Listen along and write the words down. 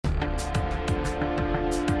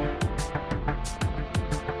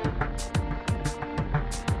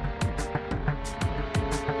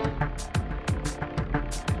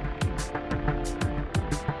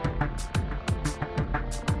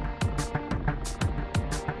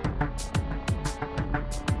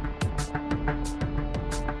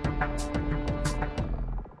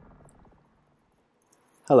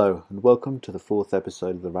Hello, and welcome to the fourth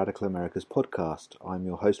episode of the Radical Americas podcast. I'm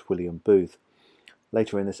your host, William Booth.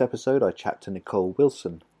 Later in this episode, I chat to Nicole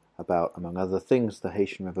Wilson about, among other things, the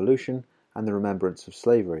Haitian Revolution and the remembrance of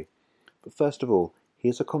slavery. But first of all,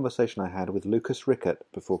 here's a conversation I had with Lucas Rickett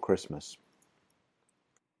before Christmas.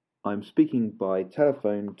 I'm speaking by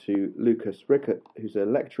telephone to Lucas Rickett, who's a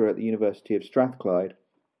lecturer at the University of Strathclyde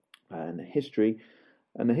in history,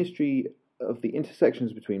 and the history of the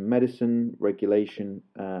intersections between medicine, regulation,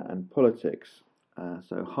 and politics.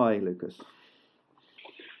 So, hi, Lucas.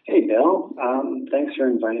 Hey, Bill. Thanks for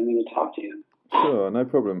inviting me to talk to you. Sure, no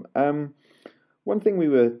problem. One thing we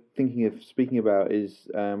were thinking of speaking about is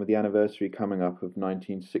with the anniversary coming up of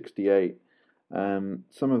 1968,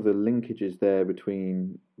 some of the linkages there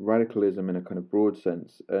between radicalism in a kind of broad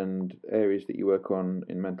sense and areas that you work on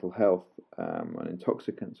in mental health and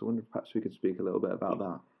intoxicants. I wonder if perhaps we could speak a little bit about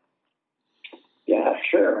that. Yeah,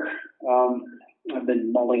 sure. I've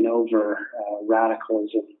been mulling over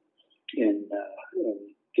radicalism in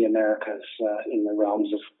the Americas in the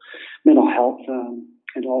realms of mental health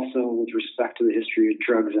and also with respect to the history of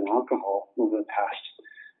drugs and alcohol over the past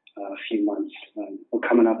few months. We're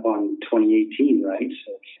coming up on 2018, right?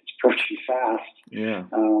 So it's approaching fast. Yeah.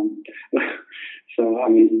 So, I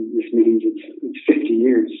mean, this means it's 50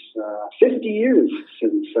 years. 50 years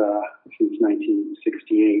since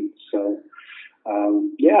 1968. So,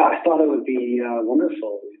 I thought it would be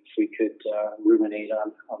wonderful if we could ruminate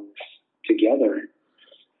on this together.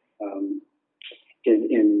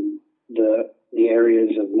 In the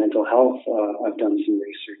areas of mental health, I've done some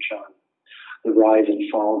research on the rise and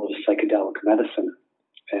fall of psychedelic medicine.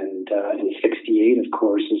 And in 68, of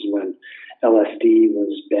course, is when LSD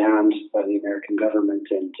was banned by the American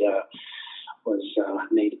government and was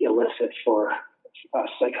made illicit for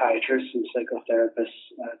psychiatrists and psychotherapists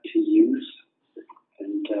to use.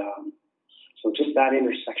 And so just that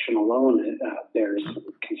intersection alone bears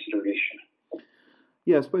consideration.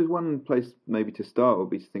 Yeah, I suppose one place maybe to start would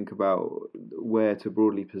be to think about where to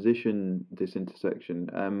broadly position this intersection.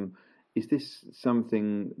 Is this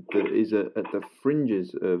something that is at the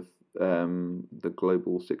fringes of the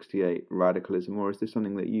global 68 radicalism, or is this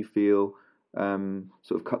something that you feel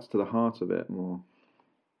sort of cuts to the heart of it more?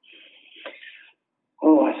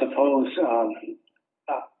 Oh, I suppose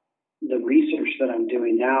the research that I'm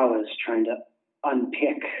doing now is trying to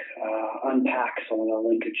unpack some of the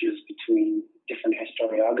linkages between different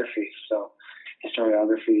historiographies. So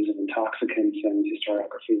historiographies of intoxicants and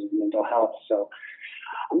historiographies of mental health. So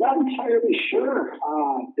I'm not entirely sure,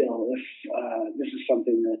 Bill, if this is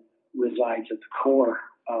something that resides at the core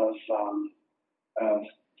of the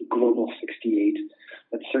global 68,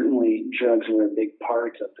 but certainly drugs were a big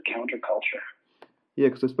part of the counterculture. Yeah,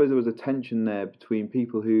 because I suppose there was a tension there between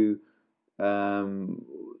people who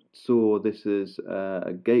saw this as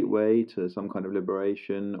a gateway to some kind of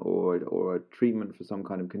liberation or a treatment for some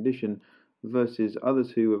kind of condition, versus others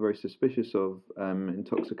who were very suspicious of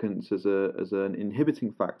intoxicants as an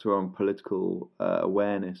inhibiting factor on political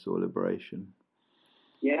awareness or liberation.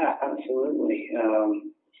 Yeah, absolutely.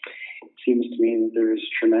 It seems to me that there is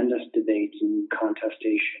tremendous debate and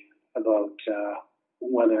contestation about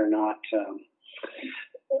whether or not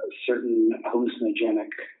certain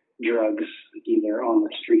hallucinogenic drugs, either on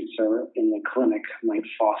the streets or in the clinic, might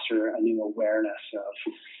foster a new awareness of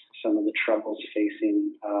some of the troubles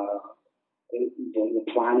facing the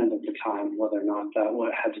planet at the time, whether or not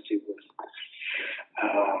that had to do with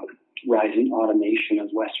rising automation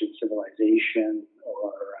of Western civilization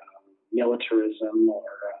or militarism or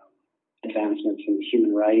advancements in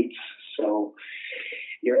human rights. So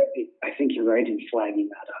I think you're right in flagging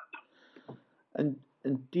that up. And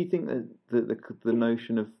do you think that the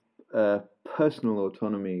notion of personal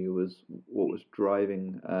autonomy was what was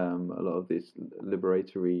driving a lot of these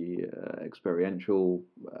liberatory experiential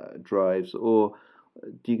drives, or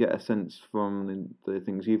do you get a sense from the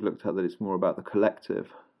things you've looked at that it's more about the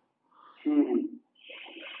collective?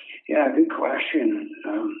 Yeah, good question.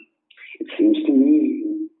 It seems to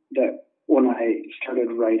me that when I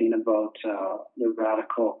started writing about the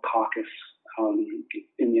Radical Caucus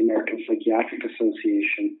in the American Psychiatric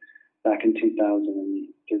Association back in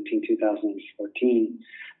 2013, 2014,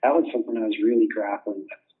 that was something I was really grappling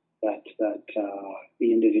with, that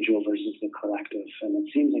the individual versus the collective. And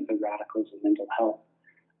it seems like the radicals in mental health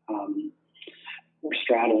were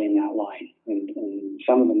straddling that line. And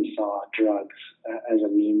some of them saw drugs as a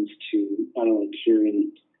means to not only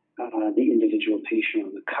curing the individual patient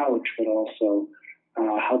on the couch, but also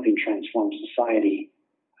helping transform society.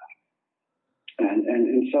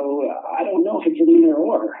 And And so I don't know if it's an either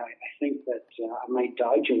or. I think that I might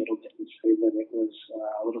dodge a little bit and say that it was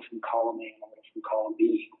a little from column A and a little from column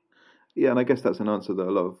B. Yeah, and I guess that's an answer that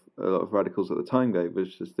a lot of radicals at the time gave,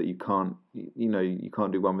 was just that you can't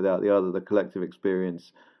do one without the other. The collective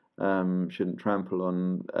experience shouldn't trample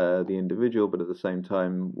on the individual, but at the same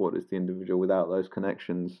time, what is the individual without those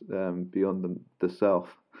connections beyond the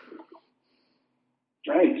self?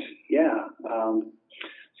 Right. Yeah.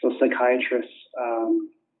 So psychiatrists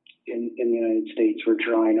in the United States were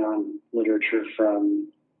drawing on literature from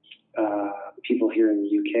people here in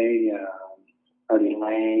the UK, Arnie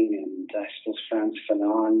Lang, and I suppose Frantz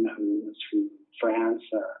Fanon, who was from France.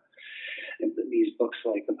 These books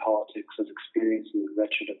like The Politics of Experience and The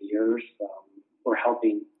Wretched of the Earth were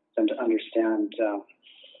helping them to understand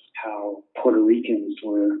how Puerto Ricans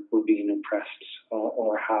were being oppressed,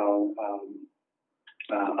 or how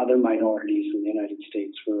other minorities in the United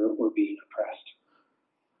States were being oppressed.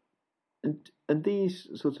 And these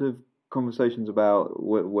sorts of conversations about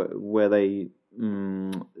where they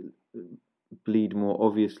bleed more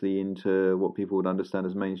obviously into what people would understand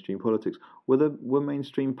as mainstream politics, were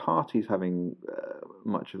mainstream parties having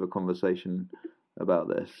much of a conversation about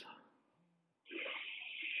this?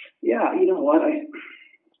 Yeah, you know what?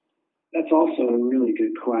 That's also a really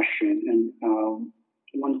good question. And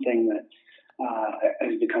one thing that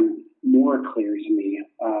has become more clear to me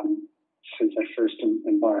since I first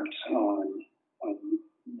embarked on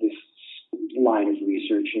this line of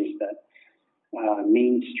research is that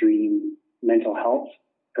mainstream mental health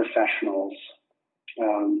professionals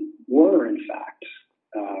were, in fact,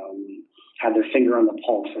 had their finger on the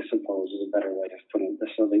pulse, I suppose, is a better way of putting it.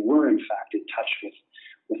 So they were, in fact, in touch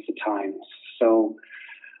with the times. So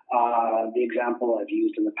the example I've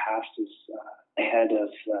used in the past is the head of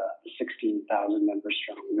the 16,000-member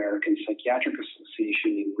strong American Psychiatric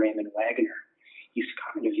Association named Raymond Wagner. He's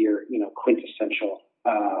kind of your, quintessential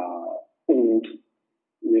old,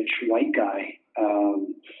 rich white guy,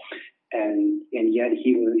 and yet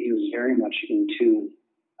he was very much in tune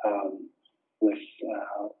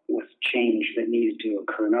with change that needed to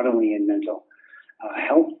occur, not only in mental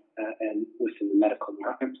health and within the medical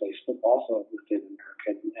marketplace, but also within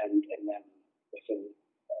America and then within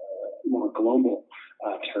more global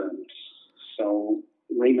terms. So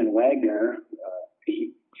Raymond Wagner,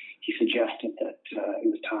 he suggested that it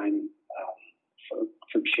was time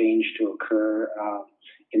for change to occur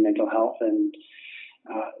in mental health, and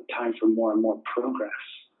time for more and more progress.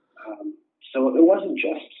 So it wasn't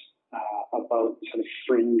just about sort of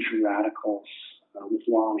fringe radicals with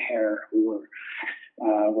long hair who were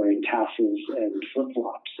wearing tassels and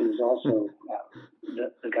flip-flops. It was also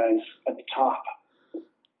the guys at the top.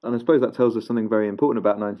 And I suppose that tells us something very important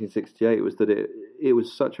about 1968, was that it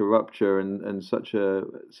was such a rupture and such a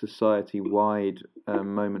society-wide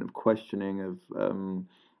moment of questioning of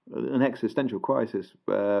an existential crisis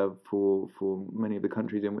for many of the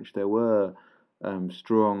countries in which there were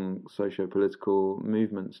strong socio-political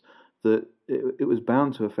movements, that it was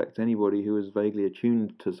bound to affect anybody who was vaguely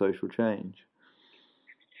attuned to social change.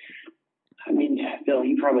 I mean, Bill,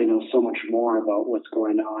 you probably know so much more about what's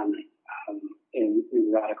going on in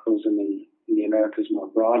radicalism in the Americas more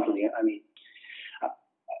broadly. I mean,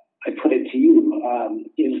 I put it to you,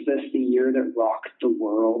 is this the year that rocked the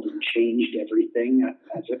world and changed everything,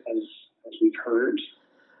 as we've heard?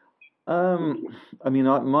 I mean,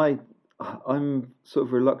 I'm sort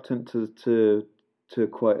of reluctant to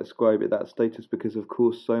quite ascribe it that status, because of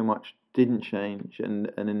course so much didn't change, and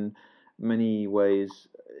in many ways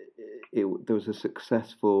there was a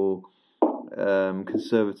successful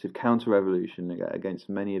conservative counter-revolution against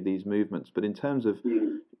many of these movements. But in terms of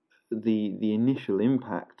the initial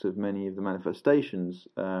impact of many of the manifestations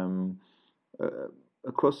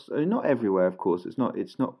across, not everywhere, of course, it's not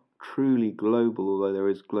truly global, although there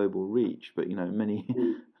is global reach, but many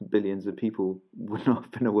billions of people would not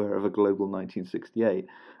have been aware of a global 1968.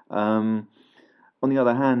 On the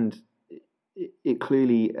other hand, it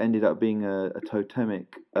clearly ended up being a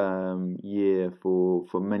totemic year for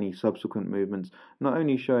many subsequent movements, not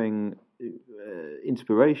only showing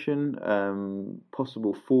inspiration,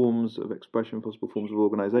 possible forms of expression, possible forms of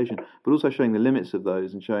organisation, but also showing the limits of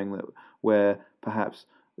those, and showing that where perhaps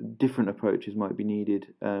different approaches might be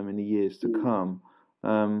needed in the years to come.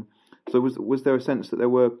 So was there a sense that there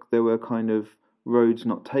were kind of roads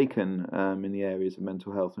not taken in the areas of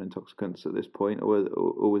mental health and intoxicants at this point,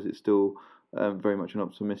 or was it still very much an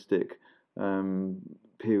optimistic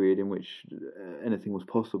period in which anything was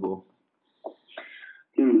possible?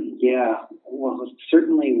 Yeah, well,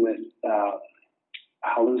 certainly with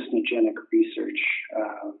hallucinogenic research,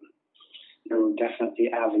 there were definitely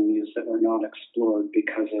avenues that were not explored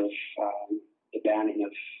because of the banning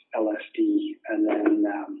of LSD, and then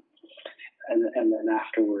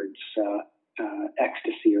afterwards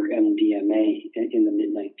ecstasy or MDMA in the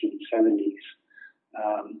mid 1970s.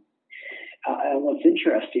 And what's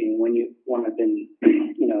interesting when I've been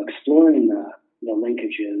exploring the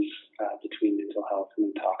linkages between mental health and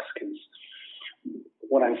intoxicants,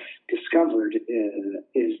 what I've discovered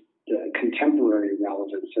is the contemporary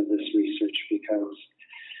relevance of this research, because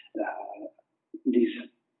these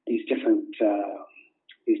different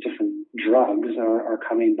drugs are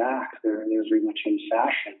coming back. They're very much in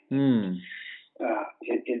fashion.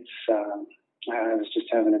 I was just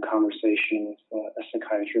having a conversation with a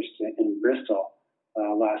psychiatrist in Bristol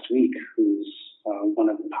last week, who's one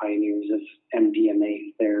of the pioneers of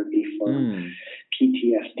MDMA therapy for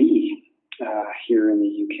PTSD here in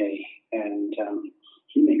the UK, and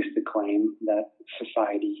he makes the claim that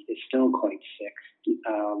society is still quite sick,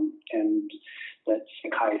 and that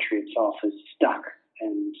psychiatry itself is stuck,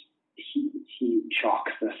 and he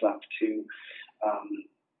chalks this up to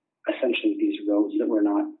essentially these roads that were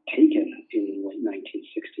not taken in the late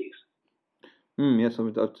 1960s. Yes,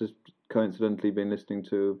 I've just coincidentally been listening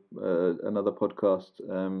to another podcast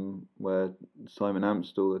where Simon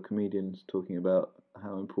Amstell, the comedian, is talking about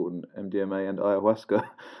how important MDMA and ayahuasca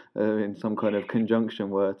in some kind of conjunction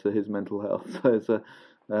were to his mental health. So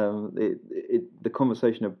it's the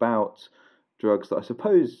conversation about drugs that I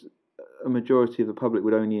suppose a majority of the public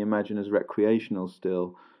would only imagine as recreational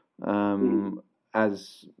still,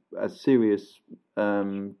 as serious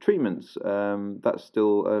treatments. That's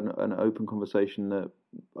still an open conversation that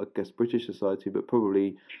I guess British society, but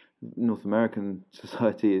probably North American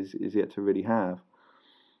society is yet to really have.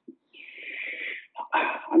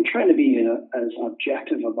 I'm trying to be as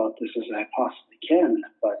objective about this as I possibly can,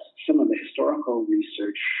 but some of the historical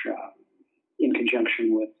research in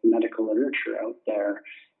conjunction with medical literature out there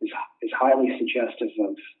is highly suggestive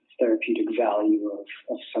of therapeutic value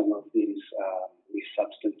of some of these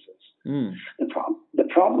substances. The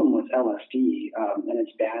problem with LSD and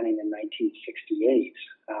its banning in 1968,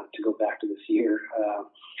 to go back to this year,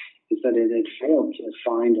 is that it had failed to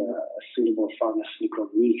find a suitable pharmaceutical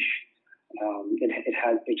niche.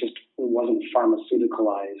 It just wasn't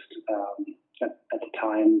pharmaceuticalized at the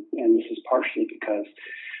time, and this is partially because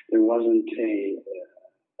there wasn't a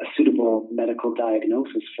suitable medical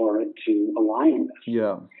diagnosis for it to align with.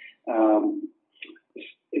 Yeah.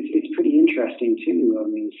 It's pretty interesting too. I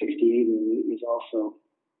mean, 68 is also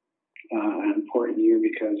an important year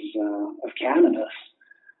because of cannabis.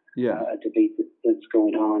 Yeah. A debate that's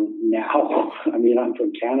going on now. I mean, I'm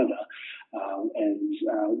from Canada, and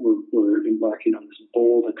we're embarking on this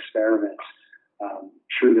bold experiment.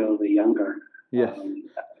 Trudeau the Younger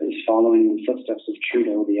is following in the footsteps of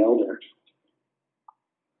Trudeau the Elder.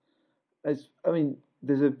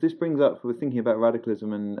 This brings up, we're thinking about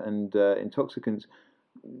radicalism and intoxicants,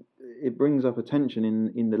 it brings up a tension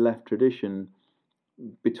in the left tradition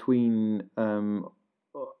between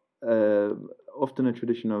often a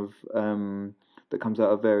tradition of that comes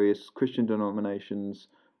out of various Christian denominations,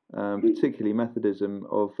 particularly Methodism,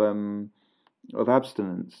 of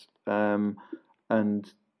abstinence. And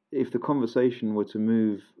if the conversation were to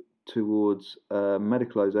move towards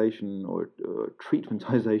medicalization or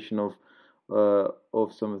treatmentization of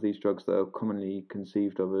some of these drugs that are commonly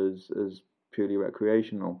conceived of as purely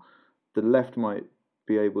recreational, the left might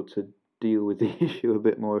be able to deal with the issue a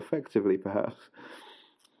bit more effectively, perhaps.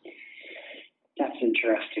 That's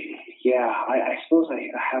interesting. Yeah, I suppose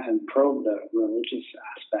I haven't probed the religious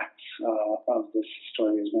aspects of this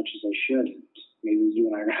story as much as I should. Maybe you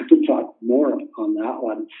and I are going to have to talk more on that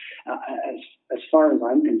one. As far as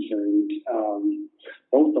I'm concerned,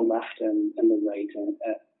 both the left and the right,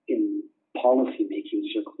 in policy-making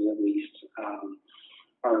circles at least,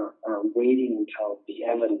 are waiting until the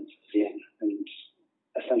evidence is in, and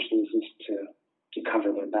essentially this is to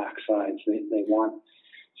cover their backsides. They want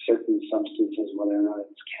certain substances, whether or not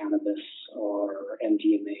it's cannabis or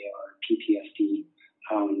MDMA or PTSD,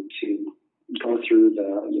 to go through the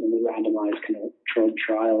randomized controlled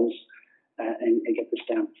trials and get the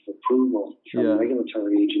stamp of approval from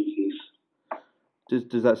regulatory agencies.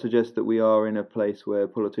 Does that suggest that we are in a place where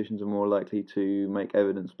politicians are more likely to make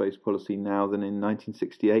evidence-based policy now than in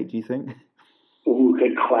 1968, do you think? Oh,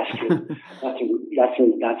 good question.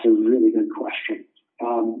 That's a really good question.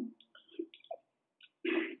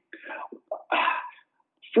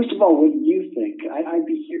 First of all, what do you think? I'd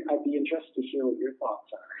be interested to hear what your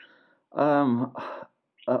thoughts are.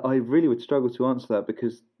 I really would struggle to answer that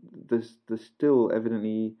because there's still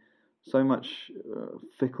evidently so much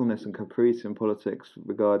fickleness and caprice in politics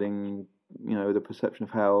regarding the perception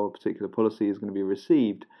of how a particular policy is going to be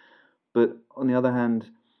received. But on the other hand,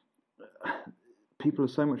 people are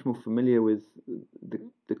so much more familiar with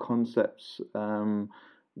the concepts.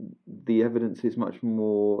 The evidence is much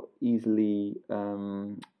more easily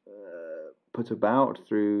put about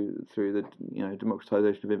through the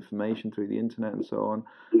democratization of information through the internet and so on.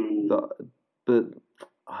 But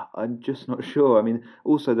I'm just not sure. I mean,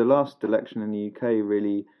 also the last election in the UK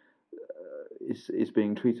really is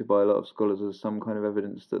being treated by a lot of scholars as some kind of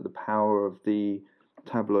evidence that the power of the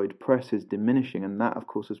tabloid press is diminishing, and that, of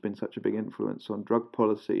course, has been such a big influence on drug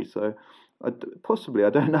policy. So, I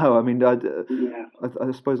don't know. I mean,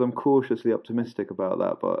 I suppose I'm cautiously optimistic about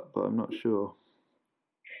that, but I'm not sure.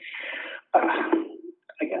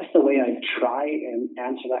 I guess the way I try and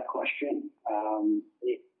answer that question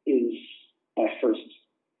is by first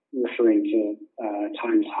referring to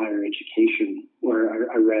Times Higher Education,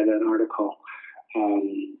 where I read an article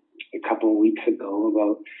a couple of weeks ago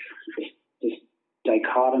about this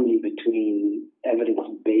dichotomy between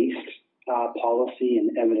evidence-based policy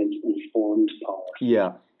and evidence-informed policy.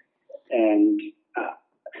 Yeah. And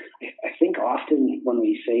I think often when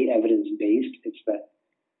we say evidence-based, it's that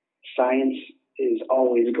science is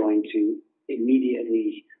always going to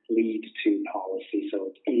immediately lead to policy. So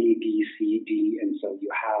it's A, B, C, D, and so you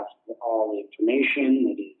have all the information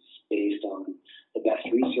that is based on the best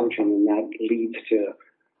research, and then that leads to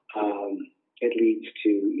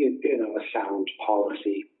a sound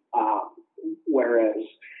policy. Whereas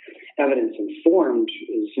evidence-informed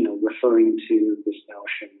is referring to this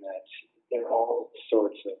notion that there are all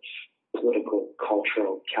sorts of political,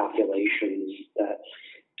 cultural calculations that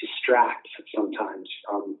distract sometimes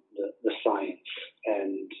from the science,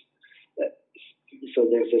 and so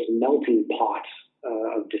there's this melting pot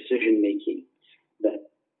of decision making that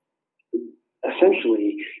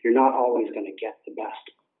essentially you're not always going to get the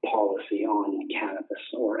best policy on cannabis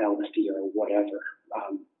or LSD or whatever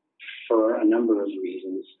for a number of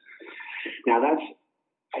reasons. Now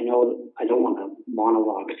I know I don't want to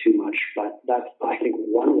monologue too much, but that's, I think,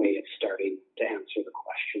 one way of starting to answer the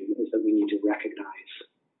question is that we need to recognize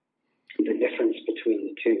the difference between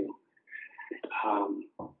the two.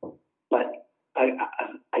 But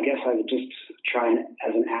I guess I would just try and,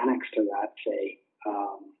 as an annex to that, say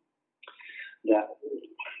that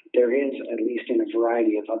there is, at least in a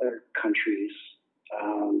variety of other countries,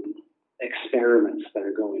 experiments that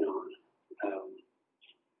are going on.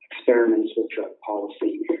 Experiments with drug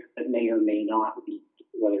policy that may or may not be,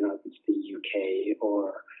 whether or not it's the UK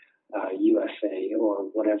or USA or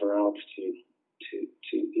whatever else, to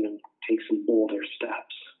take some bolder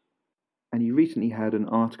steps. And you recently had an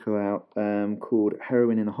article out called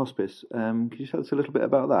 "Heroin in a Hospice." Could you tell us a little bit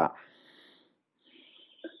about that?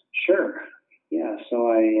 Sure. Yeah. So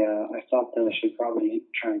I thought that I should probably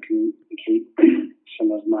try and communicate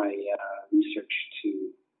some of my research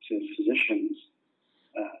to physicians.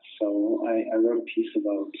 So I wrote a piece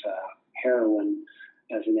about heroin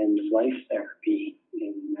as an end-of-life therapy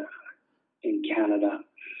in Canada,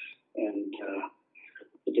 and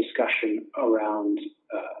the discussion around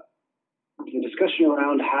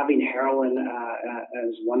having heroin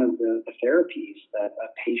as one of the therapies that a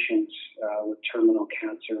patient with terminal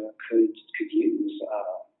cancer could use.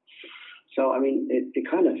 So I mean,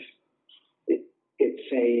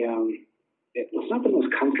 it's not the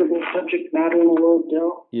most comfortable subject matter in the world,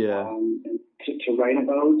 Bill. Yeah. To write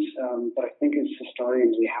about, but I think as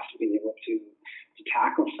historians we have to be able to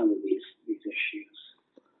tackle some of these issues.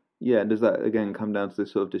 Yeah, and does that again come down to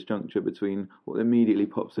this sort of disjuncture between what immediately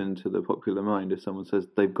pops into the popular mind if someone says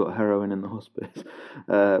they've got heroin in the hospice,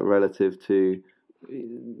 relative to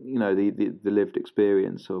the lived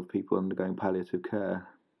experience of people undergoing palliative care?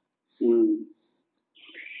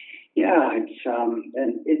 Yeah,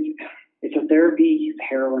 it's a therapy.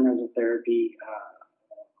 Heroin as a therapy,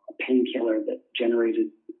 a painkiller that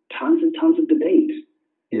generated tons and tons of debate.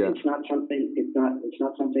 Yeah. It's not something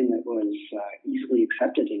that was easily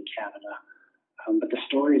accepted in Canada, but the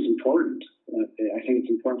story is important. I think it's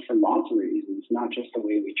important for lots of reasons, not just the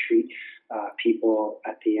way we treat people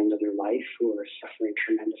at the end of their life who are suffering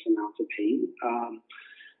tremendous amounts of pain.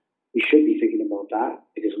 We should be thinking about that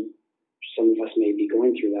because some of us may be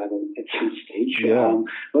going through that at some stage. Yeah.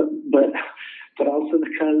 But also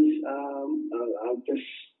because of this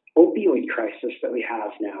opioid crisis that we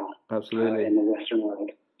have now. Absolutely. In the Western world.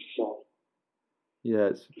 So. Yeah,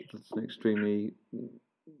 it's an extremely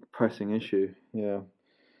pressing issue. Yeah.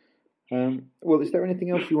 Well, is there anything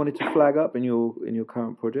else you wanted to flag up in your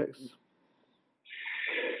current projects?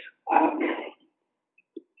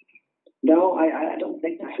 No, I don't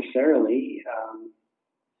think necessarily.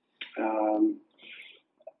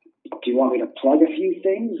 Do you want me to plug a few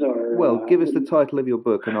things, or? Well, give us the title of your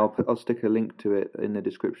book, and I'll stick a link to it in the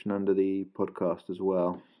description under the podcast as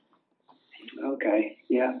well. Okay.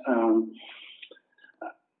 Yeah.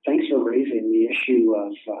 Thanks for raising the issue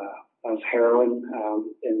of heroin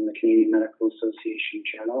in the Canadian Medical Association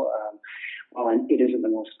Journal. Well, it isn't the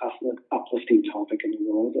most uplifting topic in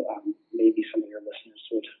the world. Maybe some of your listeners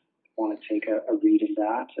would want to take a read of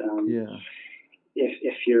that.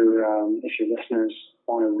 If your listeners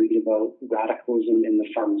want to read about radicalism in the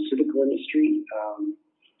pharmaceutical industry,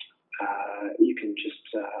 you can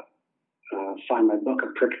just find my book,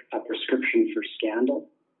 A Prescription for Scandal,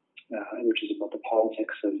 which is about the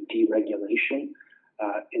politics of deregulation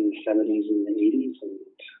in the 70s and the 80s, and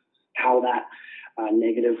how that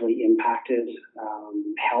negatively impacted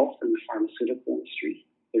health in the pharmaceutical industry.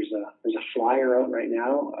 There's a flyer out right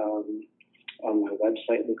now on my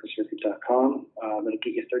website, lucasherkut.com, that'll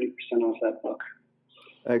get you 30% off that book.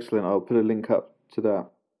 Excellent. I'll put a link up to that.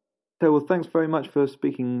 So, well, thanks very much for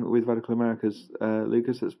speaking with Radical Americas,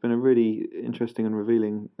 Lucas. It's been a really interesting and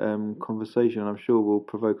revealing conversation. I'm sure will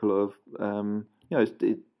provoke a lot of,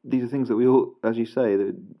 these are things that we all, as you say,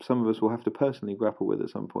 that some of us will have to personally grapple with at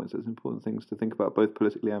some point. So it's important things to think about both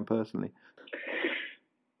politically and personally.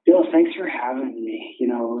 Bill, thanks for having me. It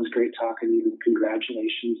was great talking to you.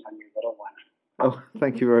 Congratulations on your little one. Oh,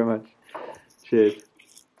 thank you very much. Cheers.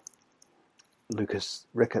 Lucas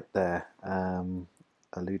Rickett there,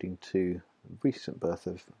 alluding to the recent birth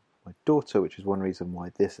of my daughter, which is one reason why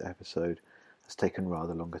this episode has taken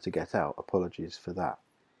rather longer to get out. Apologies for that.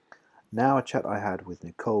 Now a chat I had with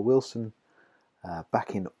Nicole Wilson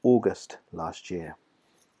back in August last year.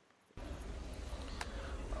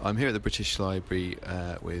 I'm here at the British Library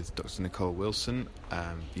with Dr. Nicole Wilson,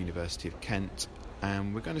 the University of Kent,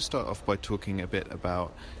 and we're going to start off by talking a bit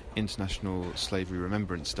about International Slavery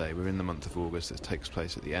Remembrance Day. We're in the month of August. It takes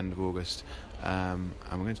place at the end of August, and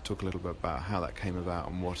we're going to talk a little bit about how that came about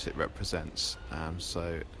and what it represents.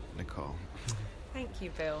 So, Nicole. Thank you,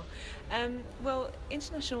 Bill. Well,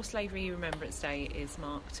 International Slavery Remembrance Day is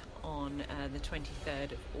marked on the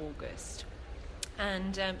 23rd of August.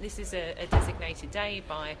 And this is a designated day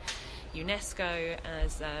by UNESCO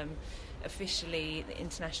as officially the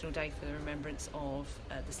International Day for the Remembrance of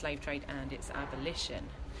the Slave Trade and its abolition.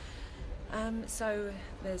 So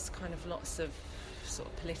there's kind of lots of sort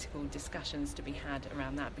of political discussions to be had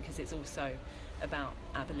around that, because it's also about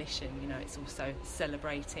abolition. It's also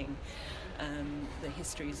celebrating the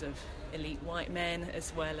histories of elite white men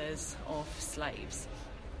as well as of slaves.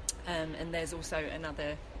 And there's also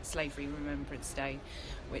another Slavery Remembrance Day,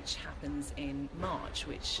 which happens in March,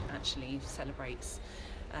 which actually celebrates,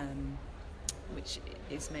 which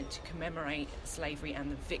is meant to commemorate slavery and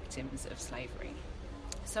the victims of slavery.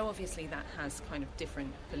 So obviously that has kind of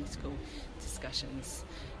different political discussions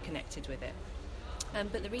connected with it.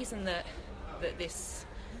 But the reason that this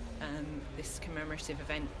commemorative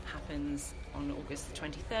event happens on August the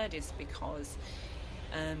 23rd is because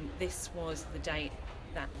this was the date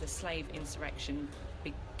that the slave insurrection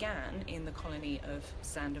began in the colony of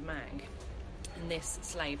Saint-Domingue. And this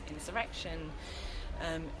slave insurrection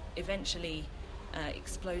eventually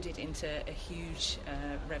exploded into a huge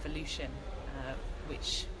revolution,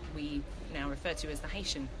 which we now refer to as the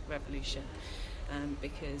Haitian Revolution,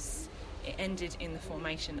 because it ended in the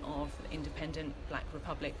formation of the independent Black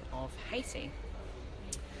Republic of Haiti.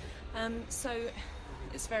 So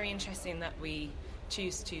it's very interesting that we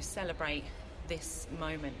choose to celebrate this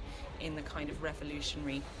moment in the kind of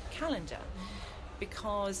revolutionary calendar,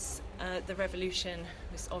 because the revolution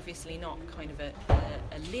was obviously not kind of a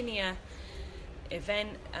linear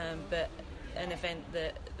event, but an event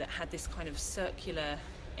that had this kind of circular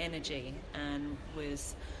energy and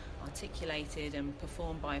was articulated and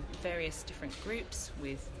performed by various different groups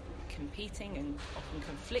with competing and often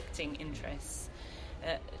conflicting interests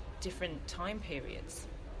at different time periods.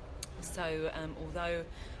 So although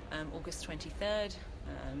August 23rd,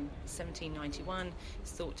 1791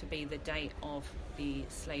 is thought to be the date of the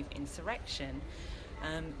slave insurrection,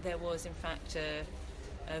 there was in fact a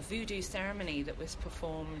voodoo ceremony that was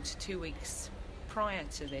performed 2 weeks prior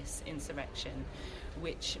to this insurrection,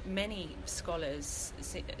 which many scholars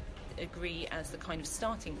agree as the kind of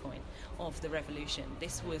starting point of the revolution.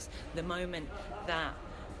 This was the moment that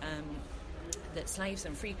that slaves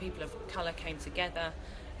and free people of colour came together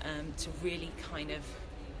to really kind of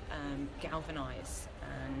galvanise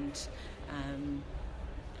and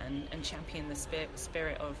champion the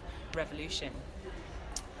spirit of revolution.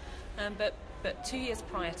 But 2 years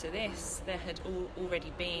prior to this, there had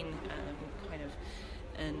already been kind of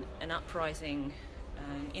an uprising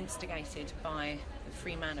instigated by the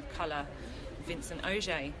free man of colour, Vincent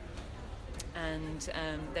Ogé, And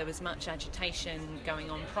there was much agitation going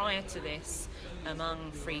on prior to this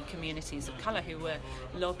among free communities of colour who were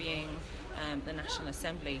lobbying the National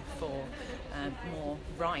Assembly for more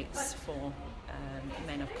rights for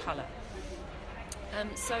men of colour.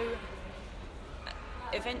 So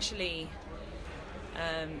eventually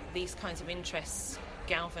these kinds of interests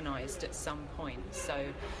galvanised at some point. So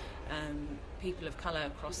people of colour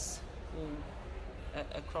across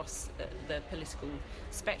the political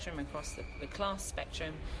spectrum, across the class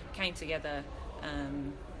spectrum, came together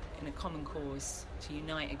in a common cause to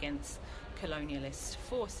unite against colonialist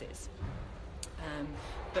forces.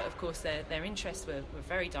 But of course their interests were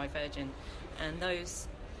very divergent, and those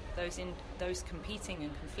competing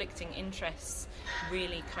and conflicting interests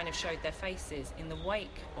really kind of showed their faces in the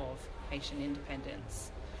wake of Haitian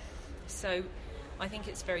independence. So I think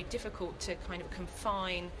it's very difficult to kind of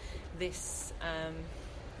confine this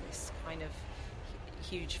kind of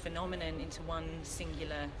huge phenomenon into one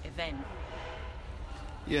singular event.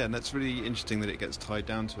 Yeah, and that's really interesting that it gets tied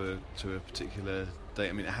down to a particular date.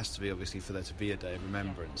 I mean, it has to be obviously for there to be a day of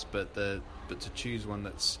remembrance, but to choose one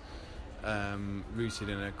that's rooted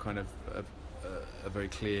in a kind of a very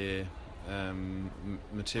clear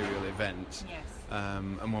material event, yes.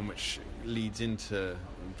 And one which leads into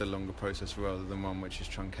the longer process rather than one which is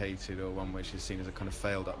truncated or one which is seen as a kind of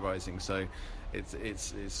failed uprising. So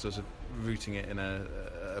it's sort of rooting it in a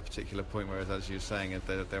particular point, whereas, as you're saying,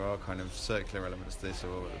 there are kind of circular elements to this,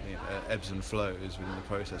 or ebbs and flows within the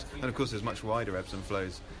process. And of course there's much wider ebbs and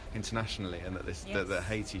flows internationally, and that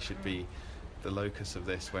Haiti should be the locus of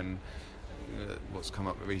this, when what's come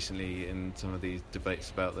up recently in some of these debates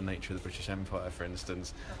about the nature of the British Empire, for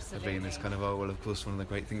instance, have been this kind of, oh, well, of course, one of the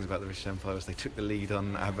great things about the British Empire was they took the lead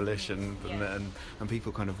on abolition, and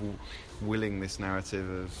people kind of willing this narrative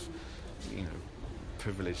of,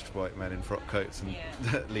 privileged white men in frock coats and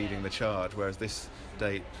leading the charge, whereas this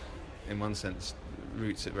date, in one sense,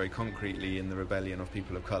 roots it very concretely in the rebellion of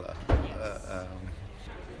people of colour.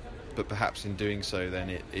 But perhaps in doing so, then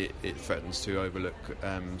it threatens to overlook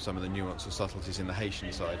some of the nuance or subtleties in the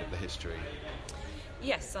Haitian side of the history.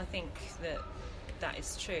 Yes, I think that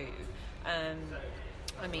is true.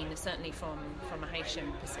 I mean, certainly from a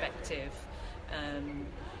Haitian perspective,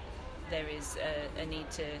 there is a need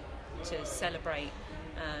to celebrate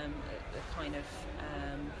a kind of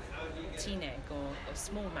Tineg or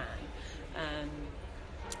small man,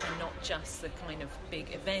 and not just the kind of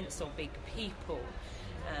big events or big people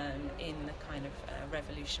in the kind of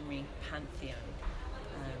revolutionary pantheon.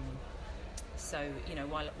 So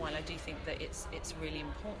while I do think that it's really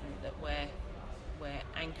important that we're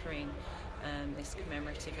anchoring this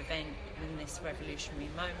commemorative event in this revolutionary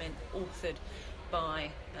moment, authored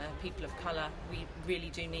by people of colour, we really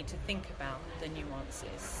do need to think about the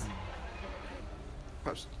nuances.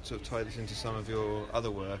 Perhaps sort of tie this into some of your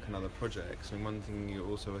other work and other projects. I mean, one thing you're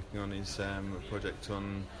also working on is a project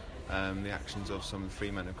on the actions of some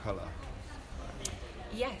free men of colour.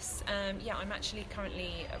 Yes, I'm actually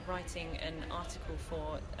currently writing an article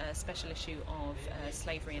for a special issue of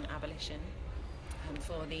Slavery and Abolition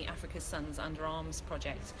for the Africa's Sons Under Arms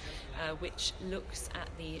project, which looks at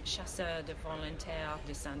the Chasseurs de Volontaires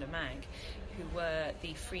de Saint-Domingue, who were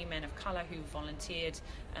the free men of colour who volunteered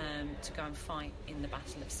to go and fight in the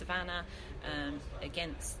Battle of Savannah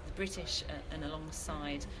against the British and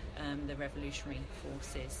alongside the revolutionary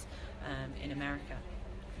forces in America.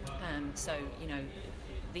 So,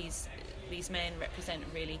 these men represent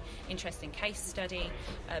a really interesting case study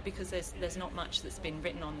because there's not much that's been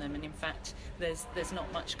written on them, and in fact there's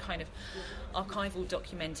not much kind of archival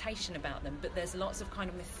documentation about them, but there's lots of kind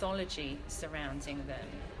of mythology surrounding them,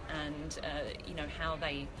 and how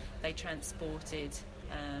they transported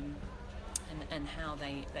and how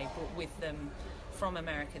they brought with them from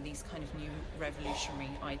America these kind of new revolutionary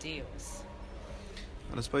ideals.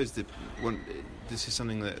 And I suppose this is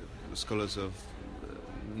something that scholars of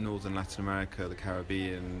northern Latin America, the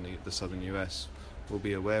Caribbean, the southern US will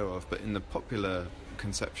be aware of, but in the popular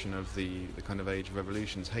conception of the kind of age of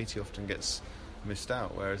revolutions, Haiti often gets missed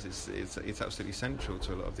out, whereas it's absolutely central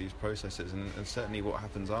to a lot of these processes, and certainly what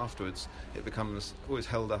happens afterwards, it becomes always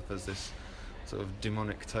held up as this sort of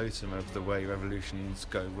demonic totem of the way revolutions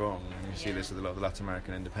go wrong. And you see this with a lot of the Latin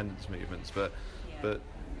American independence movements, but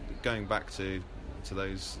going back to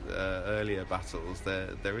those earlier battles,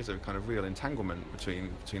 there is a kind of real entanglement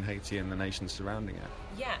between Haiti and the nations surrounding it.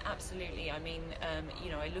 Yeah, absolutely. I mean,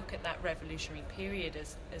 I look at that revolutionary period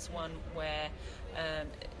as one where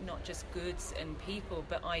not just goods and people,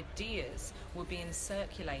 but ideas were being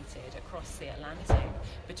circulated across the Atlantic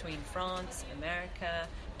between France, America,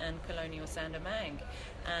 and colonial Saint-Domingue.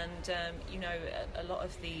 And, a lot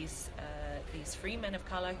of these these free men of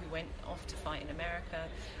colour who went off to fight in America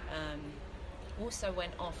also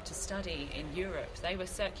went off to study in Europe. They were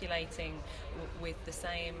circulating with the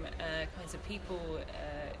same kinds of people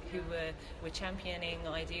who were championing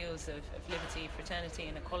ideals of liberty, fraternity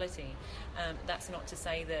and equality. That's not to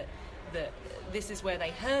say that this is where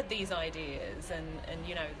they heard these ideas and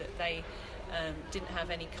that they didn't have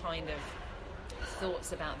any kind of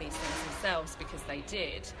thoughts about these things themselves, because they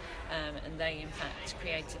did, and they in fact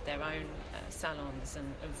created their own salons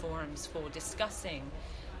and forums for discussing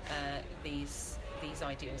these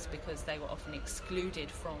ideals, because they were often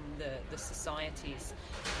excluded from the societies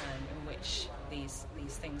in which these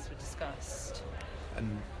things were discussed.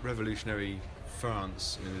 And revolutionary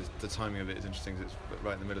France, the timing of it is interesting, because it's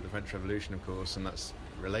right in the middle of the French Revolution, of course, and that's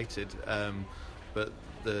related. But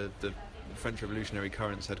the French revolutionary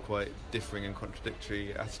currents had quite differing and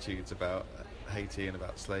contradictory attitudes about Haiti and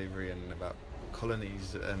about slavery and about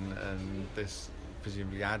colonies, and this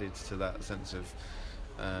presumably added to that sense of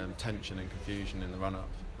tension and confusion in the run-up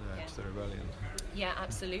to the rebellion. Yeah,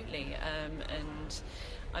 absolutely. And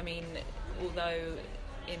I mean, although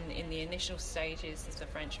in the initial stages of the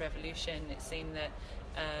French Revolution, it seemed that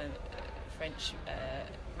French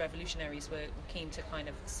revolutionaries were keen to kind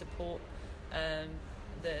of support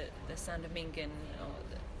the Saint-Dominguez,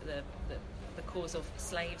 or the cause of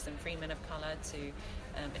slaves and free men of colour to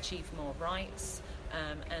achieve more rights,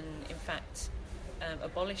 and in fact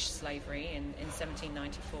abolish slavery in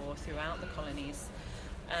 1794 throughout the colonies.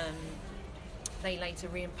 They later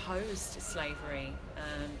reimposed slavery.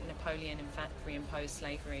 Napoleon, in fact, reimposed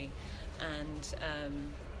slavery and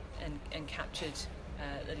captured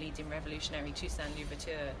the leading revolutionary Toussaint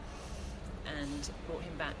Louverture and brought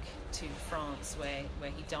him back to France,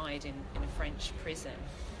 where he died in a French prison.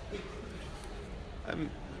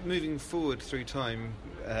 Moving forward through time,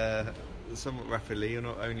 somewhat rapidly, you're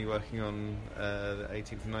not only working on the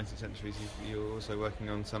 18th and 19th centuries, you're also working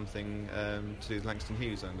on something to do with Langston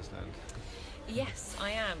Hughes, I understand. Yes,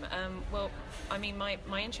 I am. Well, I mean, my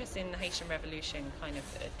interest in the Haitian Revolution kind of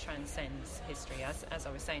transcends history. As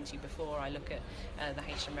I was saying to you before, I look at the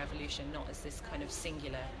Haitian Revolution not as this kind of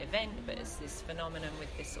singular event, but as this phenomenon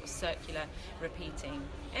with this sort of circular, repeating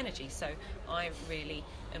energy. So I really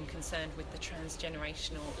am concerned with the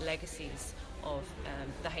transgenerational legacies of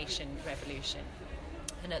the Haitian Revolution.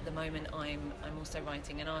 And at the moment I'm also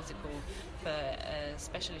writing an article for a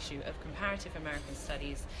special issue of Comparative American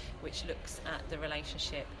Studies, which looks at the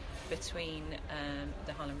relationship between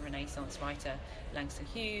the Harlem Renaissance writer Langston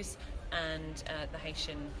Hughes and the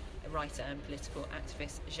Haitian writer and political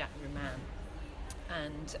activist Jacques Rouman.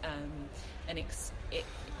 And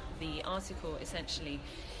the article essentially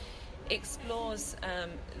explores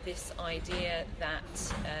this idea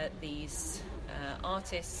that these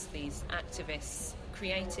artists, these activists,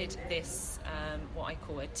 created this what I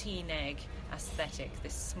call a teen egg aesthetic,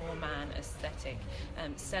 this small man aesthetic,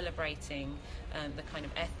 celebrating the kind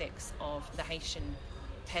of ethics of the Haitian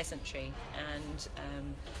peasantry and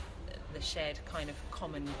the shared kind of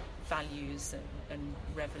common values and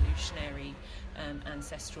revolutionary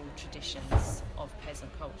ancestral traditions of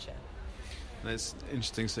peasant culture. And it's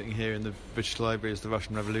interesting sitting here in the British Library as the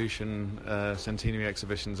Russian Revolution centenary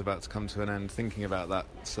exhibition is about to come to an end, thinking about that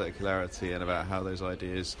circularity and about how those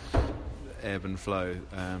ideas ebb and flow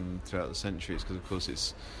throughout the centuries, because of course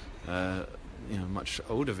it's much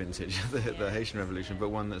older vintage, the Haitian Revolution, but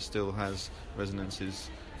one that still has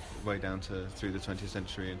resonances way down through the 20th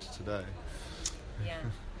century into today. Yeah,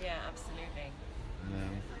 absolutely.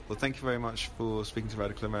 Well, thank you very much for speaking to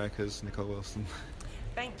Radical Americas, Nicole Wilson.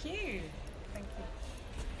 Thank you.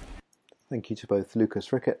 Thank you to both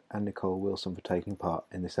Lucas Rickett and Nicole Wilson for taking part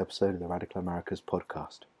in this episode of the Radical Americas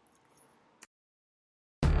podcast.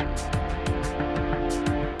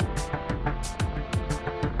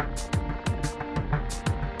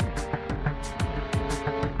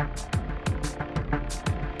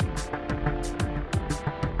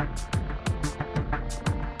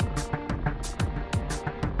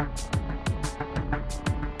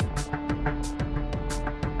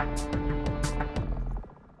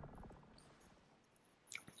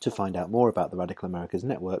 To find out more about the Radical Americas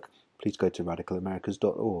Network, please go to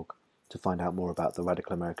radicalamericas.org. To find out more about the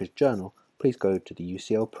Radical Americas Journal, please go to the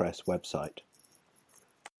UCL Press website.